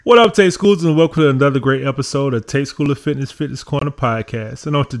What up, Tate Schools, and welcome to another great episode of Tate School of Fitness Fitness Corner Podcast.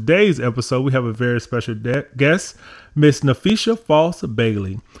 And on today's episode, we have a very special guest, Miss Nafeesha False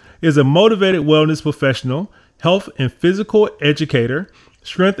Bailey. Is a motivated wellness professional, health and physical educator,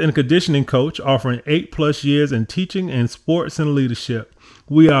 strength and conditioning coach, offering 8+ years in teaching and sports and leadership.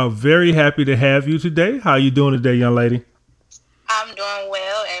 We are very happy to have you today. How are you doing today, young lady? I'm doing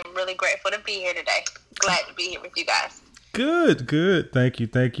well and really grateful to be here today. Glad to be here with you guys. Good. Thank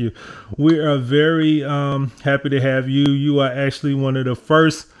you. We are very happy to have you. You are actually one of the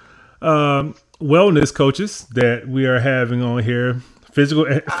first wellness coaches that we are having on here. Physical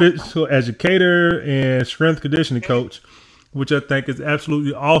educator and strength conditioning coach, which I think is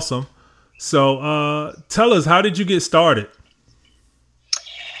absolutely awesome. So tell us, how did you get started?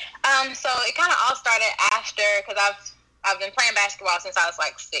 So it kind of all started after, because I've been playing basketball since I was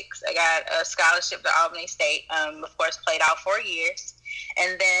like 6. I got a scholarship to Albany State. Of course, played out 4 years,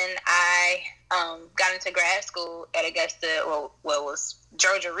 and then I got into grad school at Augusta. Well, it was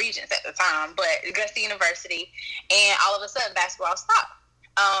Georgia Regents at the time, but Augusta University, and all of a sudden, basketball stopped.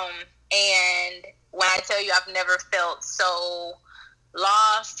 And when I tell you, I've never felt so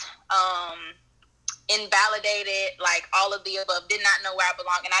lost, invalidated, like all of the above, did not know where I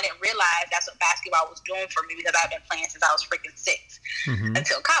belonged, and I didn't realize that's what basketball was doing for me, because I've been playing since I was freaking 6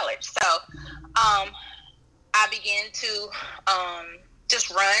 until college. So I began to just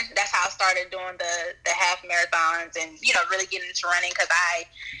run. That's how I started doing the half marathons and really getting into running, because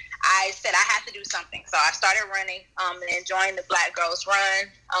I said I had to do something. So I started running and joined the Black Girls Run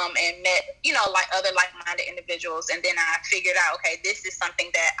and met like other like-minded individuals, and then I figured out, okay, this is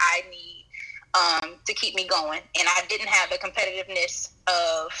something that I need to keep me going. And I didn't have the competitiveness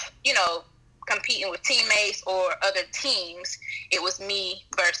of, competing with teammates or other teams. It was me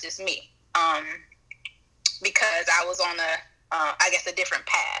versus me, because I was on a different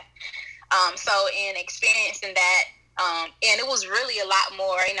path. So in experiencing that, and it was really a lot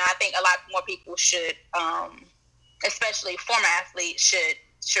more, I think a lot more people should, especially former athletes,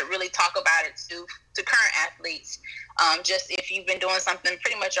 should really talk about it to current athletes. Just if you've been doing something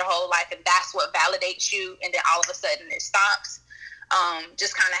pretty much your whole life and that's what validates you, and then all of a sudden it stops,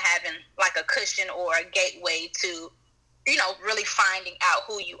 just kind of having like a cushion or a gateway to, really finding out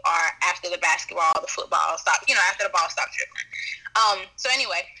who you are after the basketball, the football stop, after the ball stops dribbling. So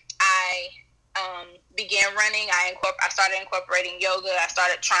anyway, I began running. I started incorporating yoga. I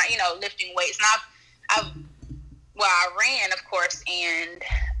started trying, lifting weights. And I ran, of course, and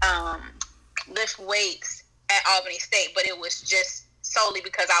lift weights at Albany State, but it was just solely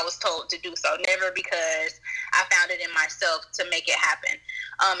because I was told to do so, never because I found it in myself to make it happen.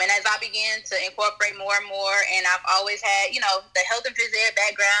 And as I began to incorporate more and more, and I've always had, the health and phys ed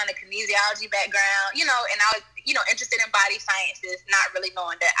background, the kinesiology background, and I was, interested in body sciences, not really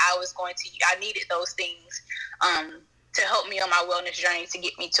knowing that I needed those things to help me on my wellness journey to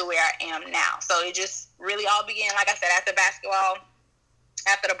get me to where I am now. So it just really all began, like I said, after basketball.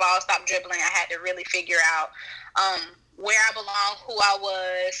 After the ball stopped dribbling, I had to really figure out where I belong, who I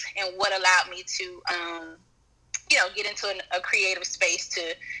was, and what allowed me to, get into a creative space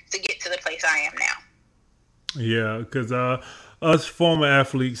to get to the place I am now. Yeah, because us former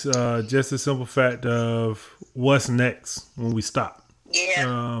athletes, just a simple fact of what's next when we stop.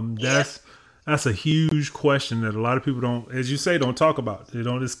 Yeah. That's a huge question that a lot of people don't, as you say, don't talk about. They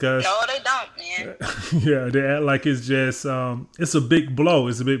don't discuss. No, they don't, man. Yeah, they act like it's just, it's a big blow.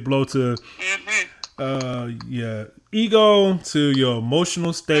 It's a big blow to ego, to your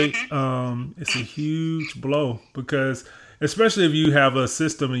emotional state. It's a huge blow, because especially if you have a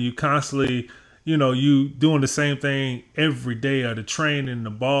system and you constantly, you doing the same thing every day, or the training, the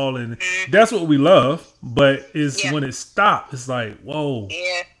ball, and that's what we love. But when it stops, it's like, whoa.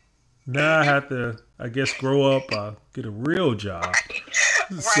 Yeah. Now I have to, I guess, grow up, get a real job.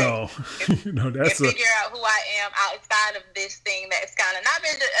 Right. So, that's figure out who I am outside of this thing that's kind of not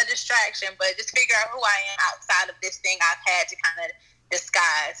been a distraction, but just figure out who I am outside of this thing I've had to kind of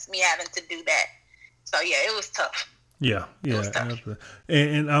disguise me having to do that. So, yeah, it was tough. Yeah, absolutely.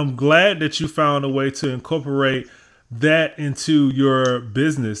 And I'm glad that you found a way to incorporate that into your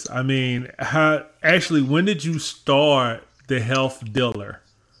business. I mean, when did you start the Health Dealer?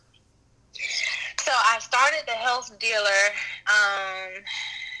 So I started the Health Dealer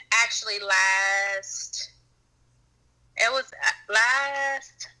actually last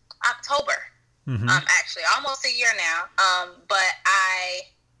October. Actually almost a year now. But I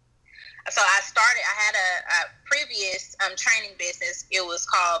had a previous training business. It was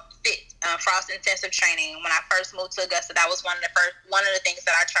called FIT, Frost Intensive Training. When I first moved to Augusta, that was one of the things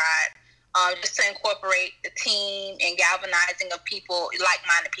that I tried just to incorporate the team and galvanizing of people,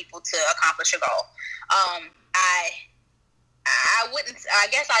 like-minded people, to accomplish a goal. I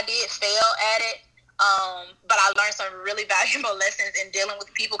guess I did fail at it, but I learned some really valuable lessons in dealing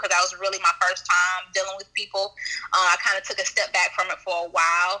with people, because that was really my first time dealing with people. I kind of took a step back from it for a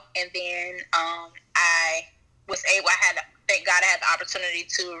while, and then I was able. Thank God, I had the opportunity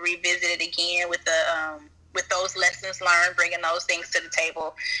to revisit it again with those lessons learned, bringing those things to the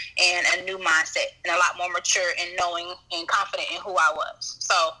table, and a new mindset, and a lot more mature and knowing and confident in who I was.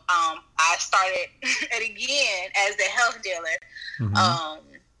 So I started it again as the health dealer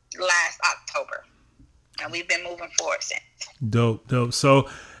last October, and we've been moving forward since. Dope. So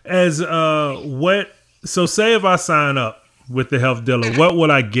so say if I sign up with the health dealer, what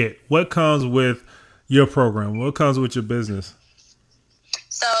will I get? What comes with your program? What comes with your business?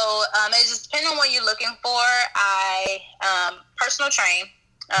 So it just depends on what you're looking for. I personal train,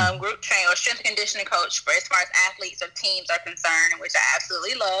 group train, or strength conditioning coach for as far as athletes or teams are concerned, which I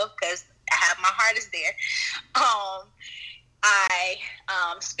absolutely love, because I have my heart is there. I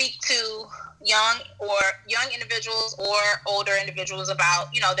speak to young individuals or older individuals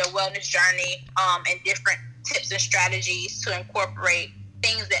about their wellness journey, and different tips and strategies to incorporate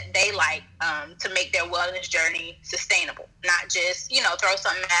things that they like, to make their wellness journey sustainable. Not just throw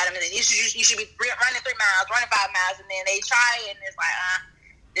something at them and then you should be running 3 miles, running 5 miles, and then they try it and it's like,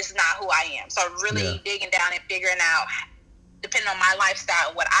 this is not who I am. So really digging down and figuring out, depending on my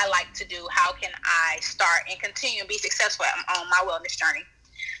lifestyle, what I like to do, how can I start and continue and be successful on my wellness journey.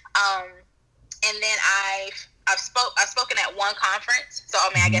 And then I've spoken at one conference, so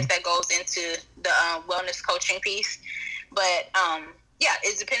I guess that goes into the wellness coaching piece. But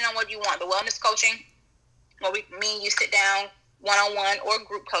it's depending on what you want. The wellness coaching, where me and you sit down one-on-one or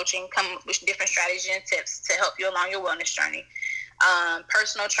group coaching, come with different strategies and tips to help you along your wellness journey.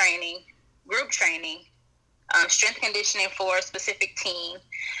 Personal training, group training, strength conditioning for a specific team,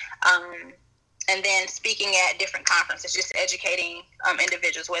 and then speaking at different conferences, just educating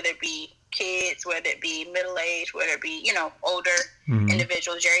individuals, whether it be kids, whether it be middle-aged, whether it be older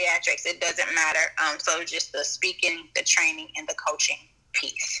individuals, geriatrics, it doesn't matter. So just the speaking, the training, and the coaching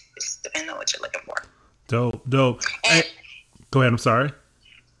piece, just depending on what you're looking for. Dope. And, go ahead. I'm sorry.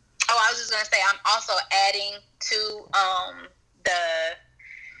 I was just gonna say, I'm also adding to the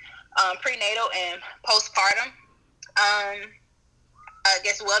prenatal and postpartum. I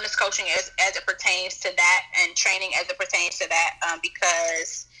guess wellness coaching as it pertains to that, and training as it pertains to that,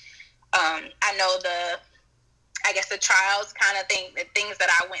 because I know the trials kind of thing, the things that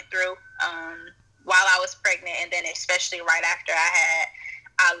I went through while I was pregnant, and then especially right after I had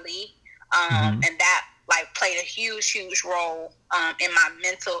Ali, and that played a huge role in my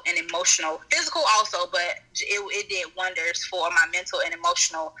mental and emotional, physical also, but it did wonders for my mental and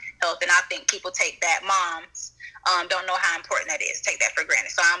emotional health. And I think people take that, moms don't know how important that is, take that for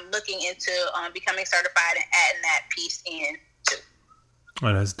granted. So I'm looking into becoming certified and adding that piece in too.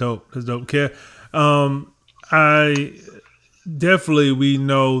 Oh, that's dope. Care. I definitely, we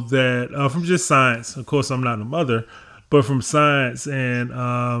know that from just science, of course I'm not a mother, but from science and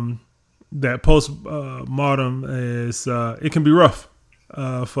that postmortem is it can be rough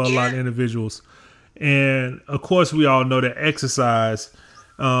for a lot of individuals. And of course we all know that exercise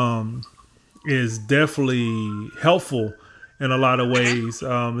is definitely helpful in a lot of ways,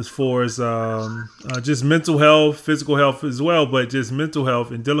 as far as just mental health, physical health as well, but just mental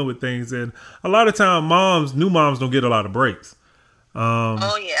health and dealing with things. And a lot of time new moms don't get a lot of breaks.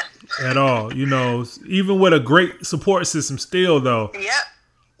 At all. Even with a great support system still though.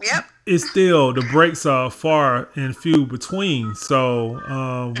 Yep. It's still, the breaks are far and few between. So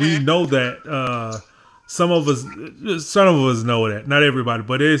we know that some of us know that. Not everybody,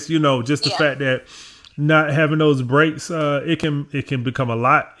 but it's just the fact that not having those breaks, it can become a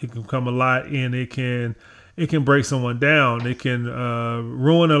lot. It can become a lot, and it can break someone down. It can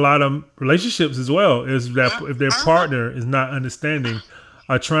ruin a lot of relationships as well. Is that if their partner is not understanding,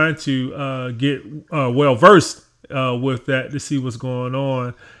 are trying to get well versed with that to see what's going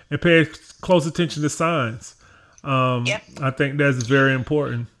on and pay close attention to signs. I think that's very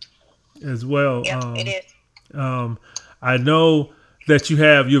important as well. It is. I know that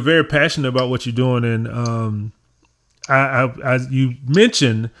you're very passionate about what you're doing, and you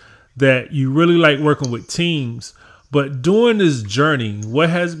mentioned that you really like working with teams. But during this journey, what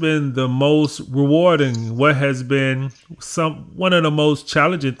has been the most rewarding? What has been one of the most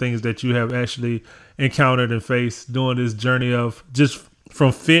challenging things that you have actually encountered and faced during this journey of just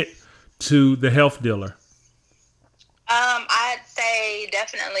from fit to the health dealer? I'd say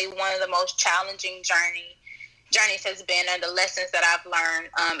definitely one of the most challenging journey journeys has been, and the lessons that I've learned,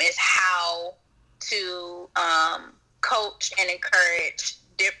 is how to coach and encourage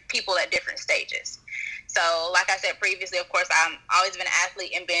people at different stages. So, like I said previously, of course, I've always been an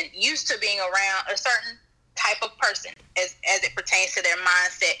athlete and been used to being around a certain type of person as it pertains to their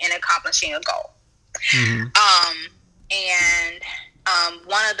mindset in accomplishing a goal. Mm-hmm.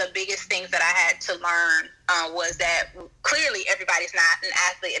 One of the biggest things that I had to learn was that clearly everybody's not an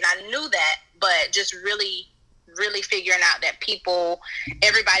athlete, and I knew that, but just really figuring out that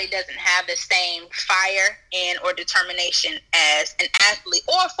everybody doesn't have the same fire and or determination as an athlete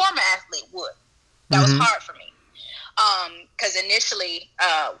or a former athlete would. That was hard for me. Because initially,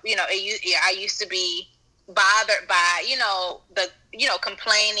 I used to be bothered by,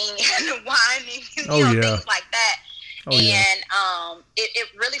 complaining and whining, things like that. It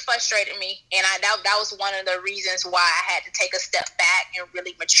really frustrated me, and that was one of the reasons why I had to take a step back and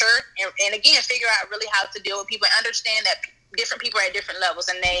really mature, and again figure out really how to deal with people and understand that different people are at different levels,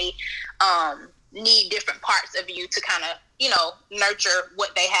 and they need different parts of you to kind of nurture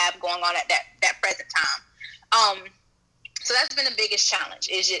what they have going on at that present time. So that's been the biggest challenge,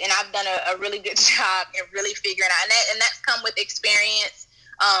 and I've done a really good job in really figuring out, and that's come with experience.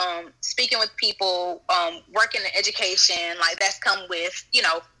 Speaking with people, working in education, like that's come with,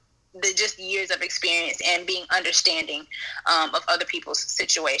 just years of experience and being understanding of other people's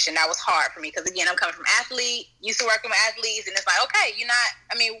situation. That was hard for me because, again, I'm coming from athlete, used to working with athletes, and it's like, okay,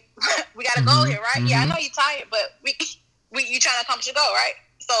 we got to go here, right? Mm-hmm. Yeah, I know you're tired, but you trying to accomplish your goal, right?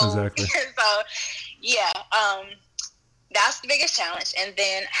 So, exactly. That's the biggest challenge. And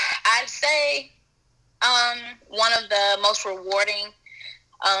then I'd say one of the most rewarding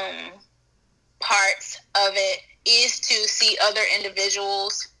parts of it is to see other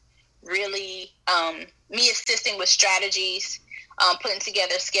individuals really me assisting with strategies, putting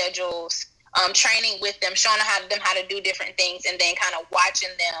together schedules, training with them, showing them how to do different things, and then kind of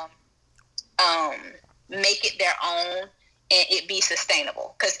watching them make it their own and it be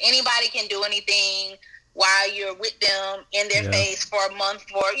sustainable. Because anybody can do anything while you're with them in their face for a month,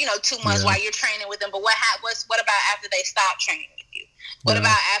 for 2 months while you're training with them. But what about after they stop training with you? What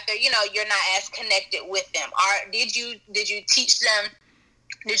about after you're not as connected with them? Did you teach them?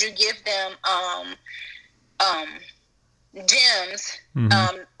 Did you give them gems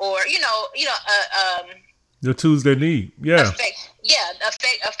or the tools they need?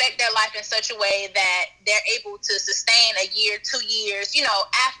 Affect their life in such a way that they're able to sustain a year, 2 years,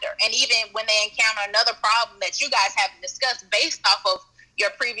 after. And even when they encounter another problem that you guys haven't discussed based off of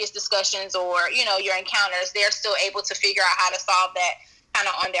your previous discussions or, your encounters, they're still able to figure out how to solve that kind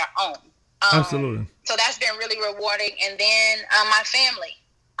of on their own. Absolutely. So that's been really rewarding. And then my family.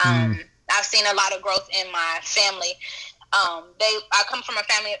 I've seen a lot of growth in my family. I come from a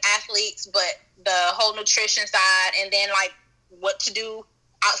family of athletes, but the whole nutrition side and then like what to do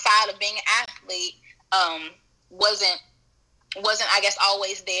outside of being an athlete wasn't I guess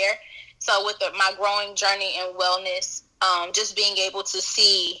always there. So with my growing journey in wellness, just being able to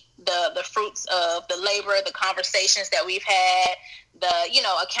see the fruits of the labor, the conversations that we've had, the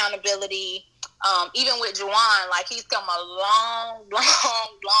accountability. Even with Juwan, like he's come a long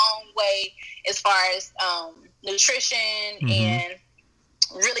way as far as nutrition and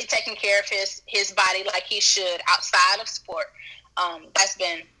really taking care of his body like he should outside of sport. That's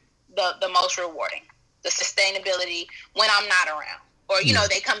been the most rewarding. The sustainability when I'm not around. Or,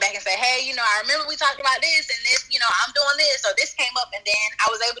 they come back and say, hey, I remember we talked about this and this, I'm doing this, or this came up and then I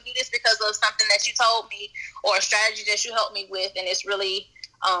was able to do this because of something that you told me or a strategy that you helped me with. And it's really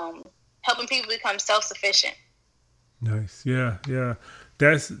helping people become self-sufficient. Nice. Yeah.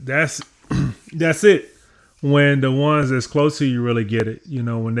 That's it. When the ones that's close to you really get it,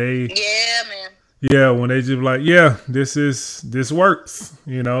 when they... Yeah, man. Yeah, when they just like, this works.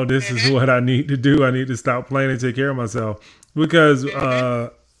 This is what I need to do. I need to stop playing and take care of myself. Because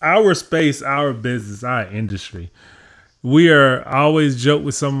our space, our business, our industry, I always joke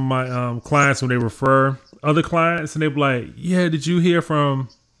with some of my clients when they refer other clients and they be like, yeah, did you hear from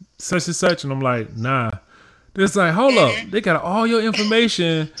such and such? And I'm like, nah. It's like, hold up. They got all your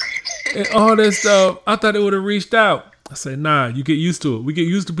information and all that stuff. I thought they would have reached out. I say, nah, you get used to it. We get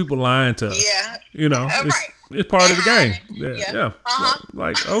used to people lying to us. Yeah. It's part of the game. Yeah.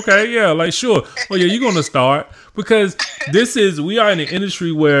 Like, okay, yeah, like, sure. Oh, yeah, you're going to start. Because we are in an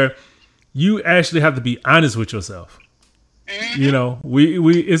industry where you actually have to be honest with yourself.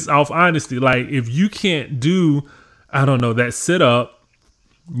 It's off honesty. Like, if you can't do, I don't know, that sit up,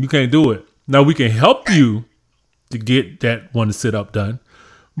 you can't do it. Now, we can help you to get that one sit up done.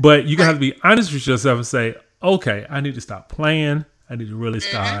 But you're going to have to be honest with yourself and say, okay, I need to stop playing. I need to really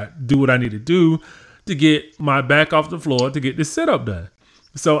start, do what I need to do to get my back off the floor to get this sit-up done.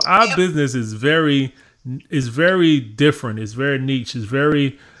 So our business is very different. It's very niche.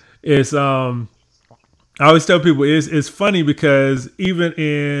 I always tell people it's funny because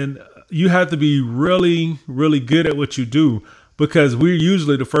you have to be really, really good at what you do, because we're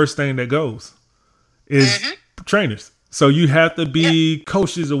usually the first thing that goes is trainers. So you have to be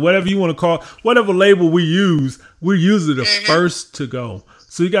coaches or whatever you want to call, whatever label we use, we're usually the first to go.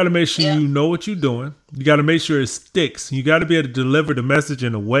 So you got to make sure you know what you're doing. You got to make sure it sticks. You got to be able to deliver the message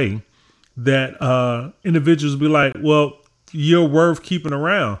in a way that individuals be like, well, you're worth keeping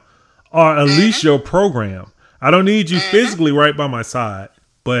around, or at least your program. I don't need you physically right by my side,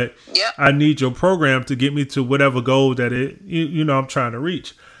 but I need your program to get me to whatever goal that I'm trying to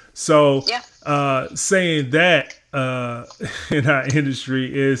reach. So saying that in our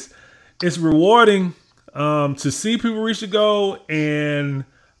industry it's rewarding to see people reach the goal, and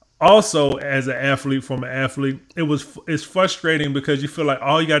also as an athlete, it's frustrating because you feel like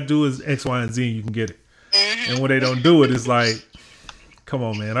all you got to do is X, Y, and Z and you can get it. And when they don't do it, it's like, come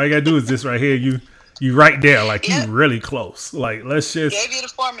on, man, all you got to do is this right here. You right there, like you really close. Like, let's just gave you the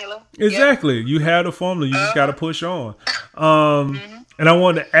formula. Exactly. You had a formula. You just got to push on. And I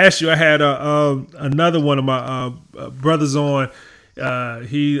wanted to ask you, I had another one of my brothers on.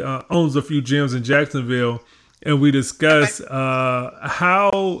 He owns a few gyms in Jacksonville, and we discussed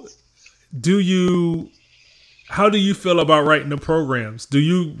how do you feel about writing the programs? Do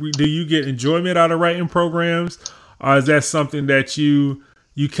you get enjoyment out of writing programs, or is that something that you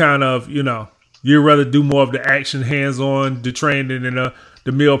kind of you'd rather do more of the action, hands-on, the training, and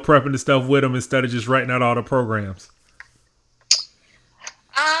the meal prepping and stuff with them instead of just writing out all the programs?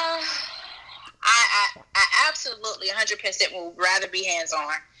 I absolutely 100% would rather be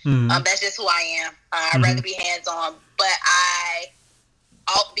hands-on. That's just who I am. I'd rather be hands-on, but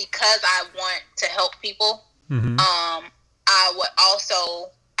because I want to help people, I would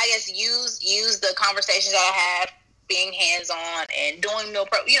also, I guess, use the conversations that I had being hands-on and doing meal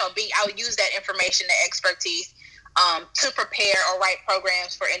prep. I would use that information, the expertise, to prepare or write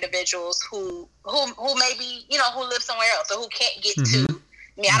programs for individuals who maybe who live somewhere else or who can't get to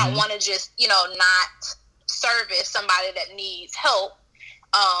me. I don't want to just not service somebody that needs help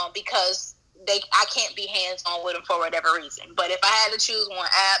because I can't be hands-on with them for whatever reason. But if I had to choose one,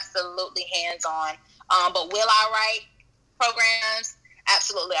 absolutely hands-on. But will I write programs?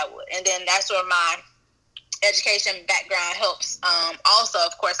 Absolutely, I would. And then that's where my education background helps. Also,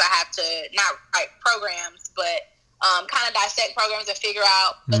 of course, I have to not write programs, but kind of dissect programs and figure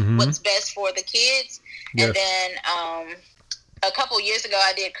out what's best for the kids. Yes. And then a couple years ago,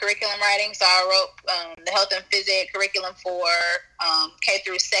 I did curriculum writing. So I wrote the health and phys ed curriculum for K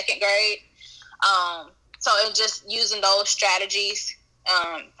through second grade. So it was just using those strategies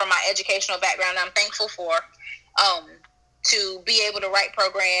from my educational background I'm thankful for, to be able to write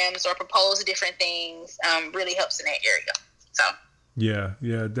programs or propose different things really helps in that area. So yeah,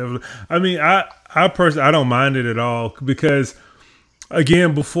 definitely. I mean, I personally, I don't mind it at all because,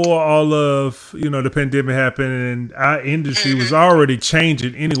 again, before all of the pandemic happened, and our industry was already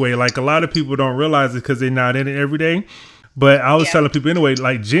changing anyway. Like, a lot of people don't realize it because they're not in it every day. But I was telling people anyway,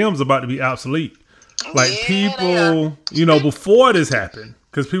 like, gyms about to be obsolete. Like, people, before this happened,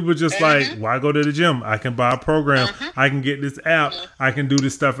 because people were just like, why go to the gym? I can buy a program. I can get this app. I can do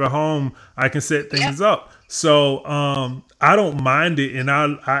this stuff at home. I can set things up. So I don't mind it, and I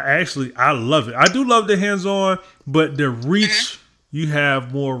love it. I do love the hands-on, but the reach, you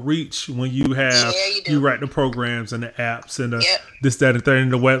have more reach when you have you write the programs and the apps and the this, that, and third,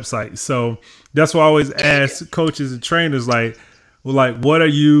 and the website. So that's why I always ask coaches and trainers, like, what are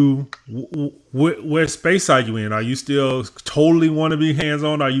you? Where space are you in? Are you still totally want to be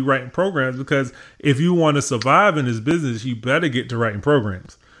hands-on? Are you writing programs? Because if you want to survive in this business, you better get to writing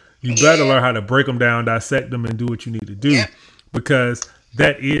programs. You better learn how to break them down, dissect them, and do what you need to do, because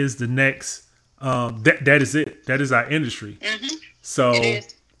that is the next. That is it. That is our industry. So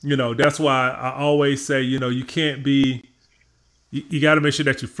that's why I always say, you can't be. You got to make sure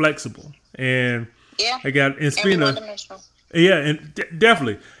that you're flexible, and speaking of. Yeah, and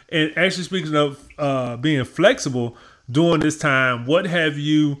definitely. And actually, speaking of being flexible during this time, what did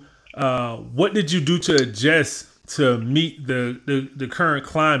you do to adjust to meet the current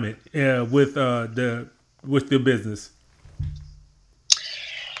climate with the business?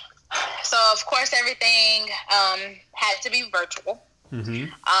 So, of course, everything had to be virtual.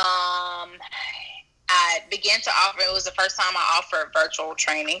 I began to offer, it was the first time I offered virtual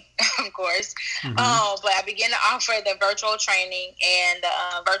training, of course. But I began to offer the virtual training and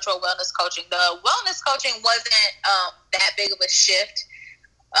virtual wellness coaching. The wellness coaching wasn't that big of a shift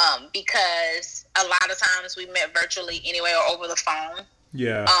because a lot of times we met virtually anyway or over the phone.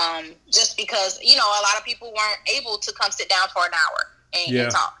 Yeah. Just because, a lot of people weren't able to come sit down for an hour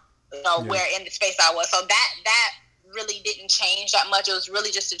and talk, where in the space I was. So that really didn't change that much. It was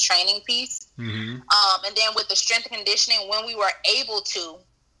really just a training piece. Mm-hmm. And then with the strength and conditioning, when we were able to,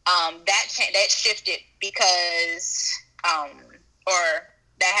 that shifted because, or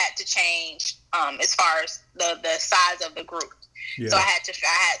that had to change as far as the size of the group. Yeah. So I had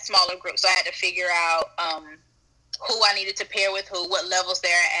smaller groups. So I had to figure out who I needed to pair with who, what levels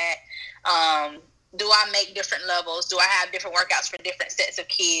they're at. Do I make different levels? Do I have different workouts for different sets of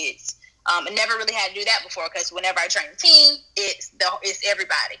kids? I never really had to do that before because whenever I train a team, it's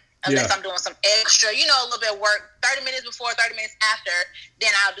everybody. Unless I'm doing some extra, a little bit of work, 30 minutes before, 30 minutes after,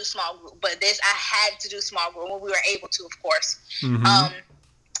 then I'll do small group. But I had to do small group when we were able to, of course. Mm-hmm.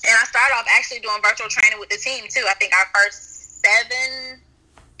 And I started off actually doing virtual training with the team too. I think our first 7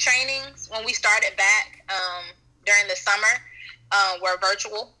 trainings when we started back during the summer were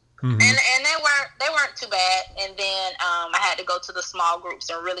virtual. Mm-hmm. And they weren't too bad. And then I had to go to the small groups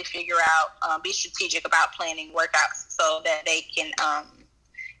and really figure out, be strategic about planning workouts so that they can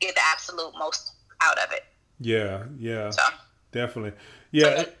get the absolute most out of it. Yeah, so, definitely.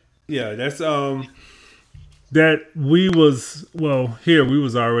 Yeah, that's that we was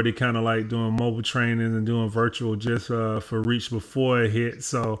already kind of like doing mobile training and doing virtual just for Reach before it hit.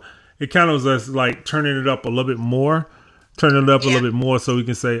 So it kind of was just like turning it up a little bit more so we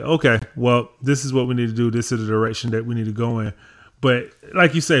can say, okay, well, this is what we need to do. This is the direction that we need to go in. But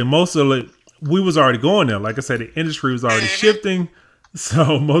like you say, most of it, we was already going there. Like I said, the industry was already shifting.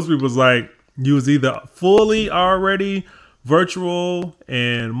 So most people was like, you was either fully already virtual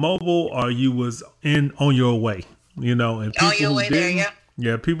and mobile, or you was on your way, and people who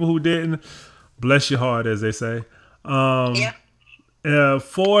didn't, people who didn't, bless your heart, as they say. For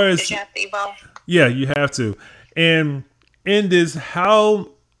as, you have to evolve. Yeah, you have to. And in this, how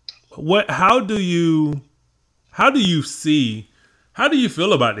do you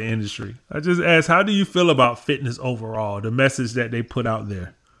feel about the industry? I just asked, how do you feel about fitness overall, the message that they put out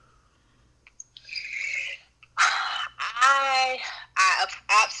there?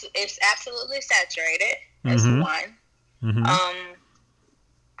 It's absolutely saturated as one, and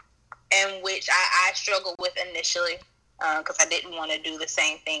which I struggled with initially because I didn't want to do the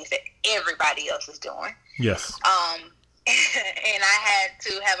same things that everybody else is doing. Yes. And I had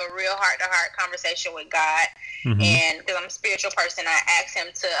to have a real heart-to-heart conversation with God, and because I'm a spiritual person, I asked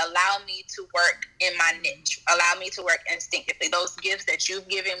Him to allow me to work in my niche, allow me to work instinctively. Those gifts that you've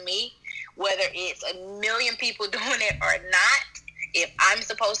given me, whether it's 1 million people doing it or not, if I'm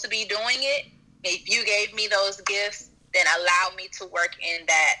supposed to be doing it, if you gave me those gifts, then allow me to work in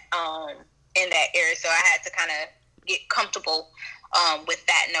that area. So I had to kind of get comfortable with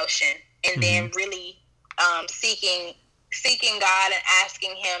that notion, and then really seeking God and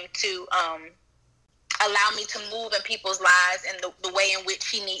asking Him to allow me to move in people's lives in the way in which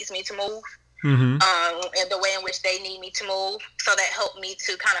He needs me to move. And the way in which they need me to move. So that helped me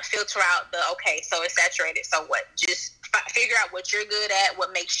to kind of filter out so it's saturated. So what? Just figure out what you're good at,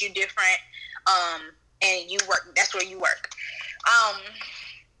 what makes you different, and you work. That's where you work.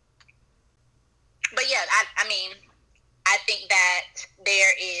 But yeah, I think that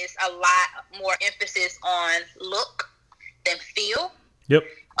there is a lot more emphasis on look than feel. Yep.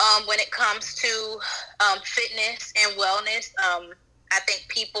 When it comes to fitness and wellness, I think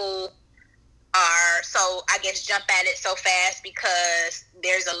people are jump at it so fast because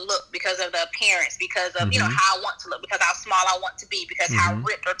there's a look, because of the appearance, because of how I want to look, because how small I want to be, because how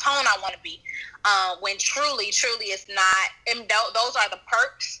ripped or toned I want to be. When truly it's not. And those are the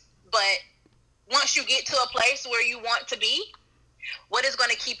perks. But once you get to a place where you want to be, what is going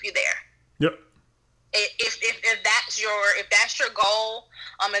to keep you there? Yep. If that's your goal,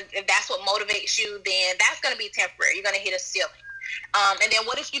 if that's what motivates you, then that's going to be temporary. You're going to hit a ceiling. And then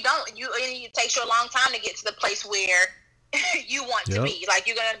what if you don't? It takes you a long time to get to the place where you want to be. Like,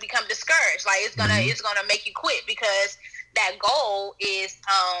 you're gonna become discouraged. Like, it's gonna make you quit because that goal is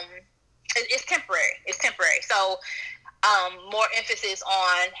it's temporary. It's temporary. So more emphasis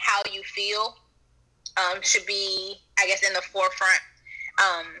on how you feel should be, I guess, in the forefront.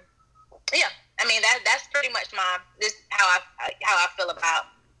 That's pretty much how I feel about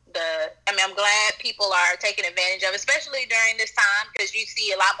I'm glad people are taking advantage of it, especially during this time, because you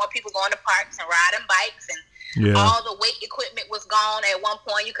see a lot more people going to parks and riding bikes, and all the weight equipment was gone at one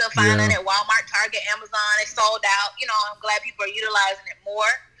point. You couldn't find it at Walmart, Target, Amazon. It sold out. I'm glad people are utilizing it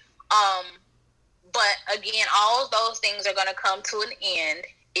more. But again, all those things are going to come to an end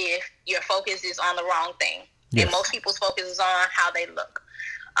if your focus is on the wrong thing. Yes. And most people's focus is on how they look.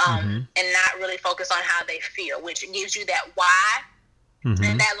 and not really focus on how they feel, which gives you that why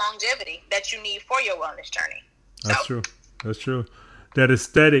and that longevity that you need for your wellness journey. That's true. That's true. That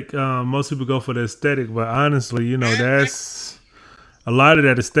aesthetic, most people go for the aesthetic, but honestly, that's a lot of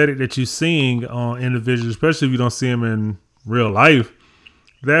that aesthetic that you're seeing on individuals, especially if you don't see them in real life.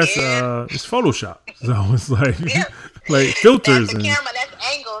 That's it's Photoshop. So it's like like filters that's the camera, that's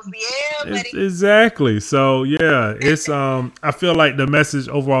angles. Yeah, buddy. Exactly. So yeah, it's I feel like the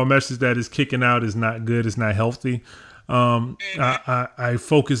overall message that is kicking out is not good. It's not healthy. I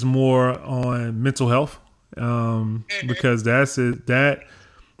focus more on mental health because that's it. That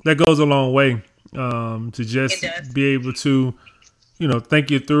goes a long way to just be able to think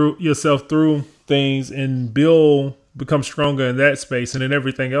yourself through things and become stronger in that space, and then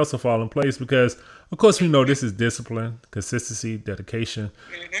everything else will fall in place because of course we know this is discipline, consistency, dedication.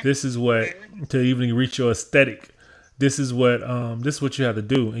 This is what to even reach your aesthetic. This is what you have to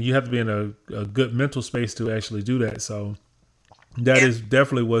do, and you have to be in a good mental space to actually do that. So that is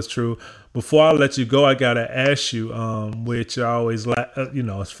definitely what's true. Before I let you go, I gotta ask you, which I always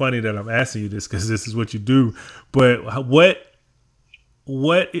it's funny that I'm asking you this because this is what you do. But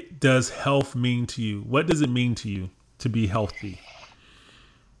what does health mean to you? What does it mean to you to be healthy?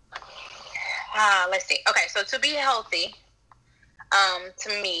 Let's see. Okay, so to be healthy, to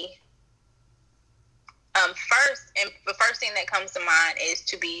me, the first thing that comes to mind is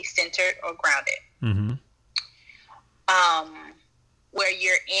to be centered or grounded. Where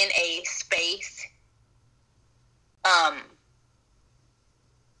you're in a space,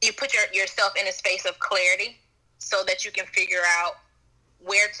 you put yourself in a space of clarity so that you can figure out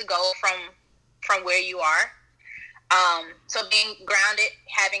where to go from where you are. So being grounded,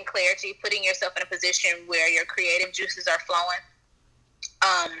 having clarity, putting yourself in a position where your creative juices are flowing.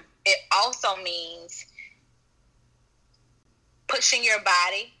 It also means pushing your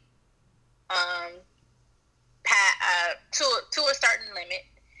body to a certain limit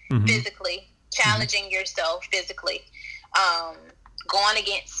physically, challenging yourself physically,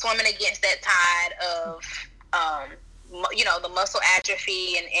 swimming against that tide of the muscle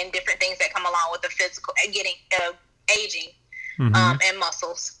atrophy and different things that come along with the physical aging and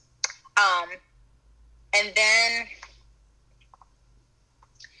muscles. And then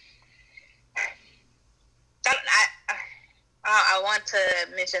I want to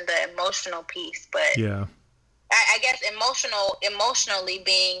mention the emotional piece, but I guess emotionally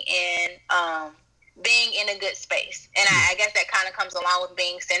being in a good space, and I guess that kind of comes along with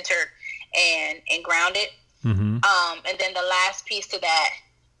being centered and grounded. And then the last piece to that,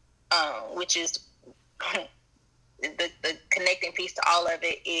 which is the connecting piece to all of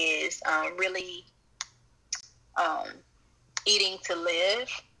it, is really eating to live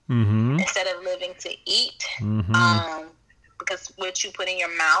instead of living to eat. Because what you put in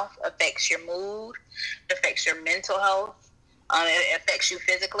your mouth affects your mood, affects your mental health, it affects you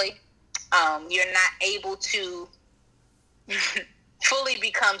physically. You're not able to fully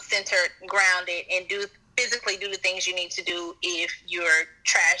become centered, grounded, and physically do the things you need to do if you're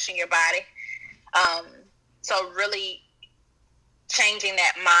trashing your body. So really changing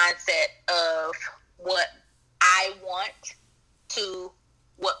that mindset of what I want to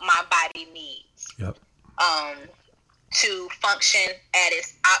what my body needs. To function at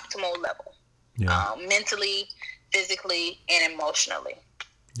its optimal level, mentally, physically, and emotionally.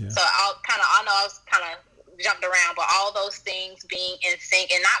 So I know I was kind of jumped around, but all those things being in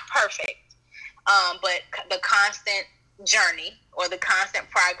sync and not perfect, but the constant journey or the constant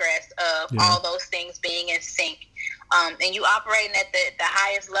progress of all those things being in sync, and you operating at the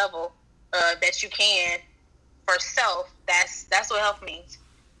highest level that you can for self. That's what health means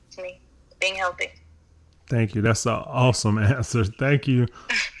to me. Being healthy. Thank you. That's an awesome answer. Thank you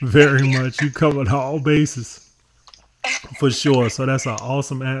very much. You covered all bases for sure. So that's an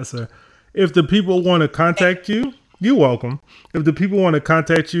awesome answer. If the people want to contact you, you're welcome. If the people want to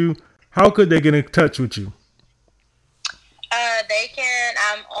contact you, how could they get in touch with you? They can.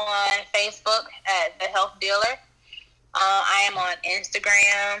 I'm on Facebook at The Health Dealer. I am on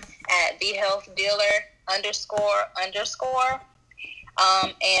Instagram at The Health Dealer __.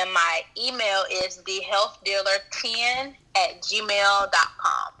 And my email is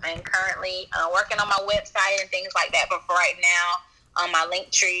thehealthdealer10@gmail.com. And currently working on my website and things like that. But for right now, my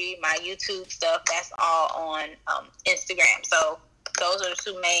Linktree, my YouTube stuff, that's all on Instagram. So those are the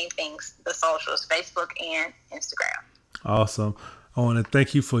two main things, the socials, Facebook and Instagram. Awesome. I want to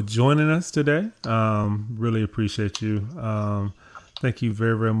thank you for joining us today. Really appreciate you. Thank you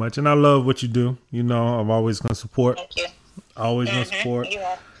very, very much. And I love what you do. I'm always going to support. Thank you. Always going to support.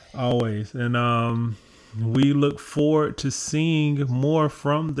 Always. And we look forward to seeing more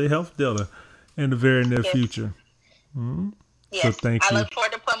from the health dealer in the very near Yes. future. So Yes. thank I you. look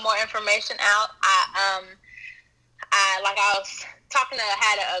forward to putting more information out. I like I was talking to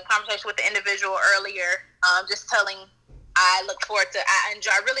had a conversation with the individual earlier, just telling I look forward to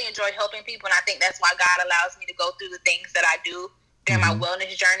I really enjoy helping people, and I think that's why God allows me to go through the things that I do during my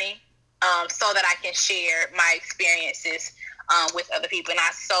wellness journey, so that I can share my experiences with other people, and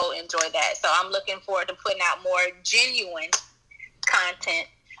I so enjoy that. So I'm looking forward to putting out more genuine content,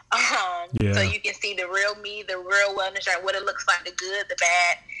 so you can see the real me, the real wellness journey, what it looks like, the good, the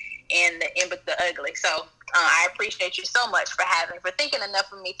bad, and the ugly. So I appreciate you so much for thinking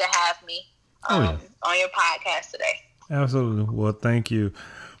enough of me to have me on your podcast today. Absolutely. Well, thank you.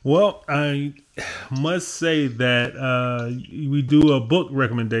 Well, I must say that we do a book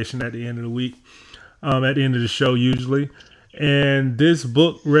recommendation at the end of the week, at the end of the show usually. And this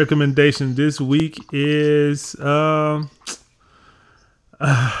book recommendation this week is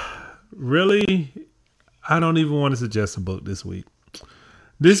really, I don't even want to suggest a book this week.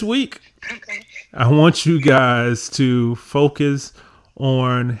 This week, Okay. I want you guys to focus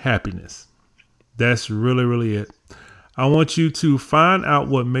on happiness. That's really, really it. I want you to find out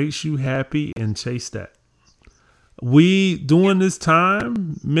what makes you happy and chase that. During this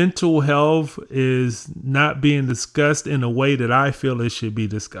time, mental health is not being discussed in a way that I feel it should be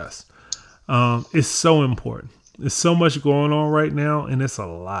discussed. It's so important. There's so much going on right now, and it's a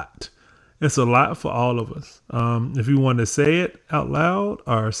lot. It's a lot for all of us. If you want to say it out loud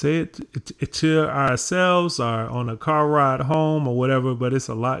or say it to ourselves or on a car ride home or whatever, but it's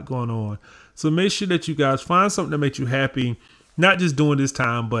a lot going on. So make sure that you guys find something that makes you happy, not just during this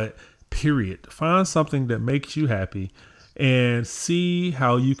time, but period. Find something that makes you happy and see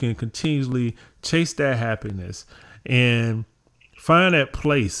how you can continuously chase that happiness and find that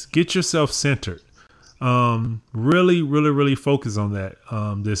place. Get yourself centered. Really, really, really focus on that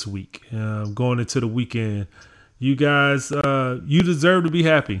this week. Going into the weekend, you guys, you deserve to be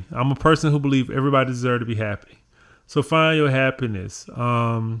happy. I'm a person who believes everybody deserves to be happy. So find your happiness.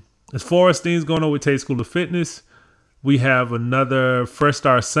 As far as things going on with Tate School of Fitness, we have another Fresh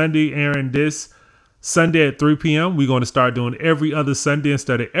Start Sunday airing this Sunday at 3 p.m. We're going to start doing every other Sunday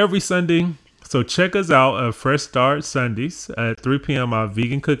instead of every Sunday. So check us out at Fresh Start Sundays at 3 p.m. our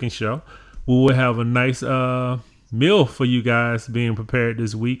vegan cooking show. We will have a nice meal for you guys being prepared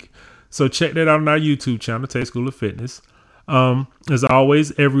this week. So check that out on our YouTube channel, Tate School of Fitness. As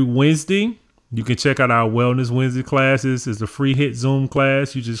always, every Wednesday, you can check out our Wellness Wednesday classes. It's a free hit Zoom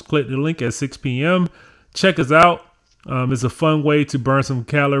class. You just click the link at 6 p.m. Check us out. It's a fun way to burn some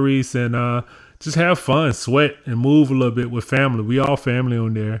calories and just have fun, sweat, and move a little bit with family. We all family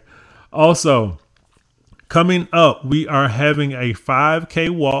on there. Also, coming up, we are having a 5K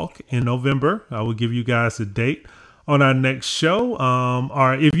walk in November. I will give you guys a date on our next show.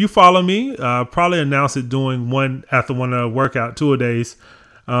 Or if you follow me, I'll probably announce it doing one after one of the workout tour days.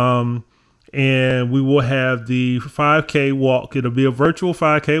 And we will have the 5K walk. It'll be a virtual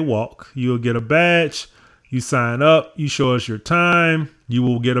 5K walk. You'll get a badge. You sign up. You show us your time. You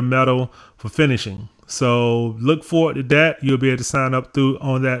will get a medal for finishing. So look forward to that. You'll be able to sign up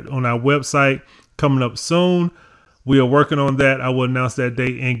on our website coming up soon. We are working on that. I will announce that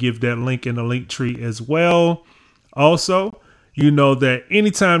date and give that link in the link tree as well. Also, you know that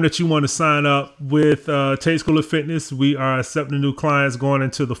anytime that you want to sign up with Tate School of Fitness, we are accepting new clients going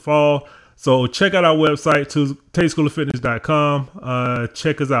into the fall. So check out our website, TateSchoolOfFitness.com.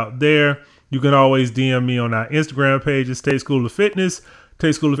 Check us out there. You can always DM me on our Instagram pages, Tate School of Fitness,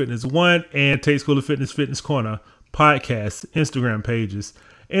 Tate School of Fitness 1, and Tate School of Fitness Fitness Corner podcast Instagram pages.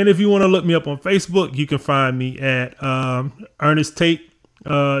 And if you want to look me up on Facebook, you can find me at Ernest Tate.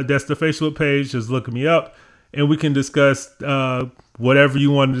 That's the Facebook page. Just look me up, and we can discuss whatever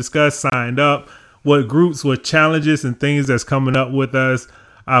you want to discuss. Signed up, what groups, what challenges, and things that's coming up with us.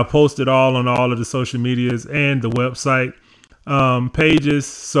 I post it all on all of the social medias and the website pages.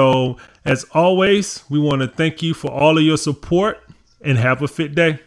 So as always, we want to thank you for all of your support and have a fit day.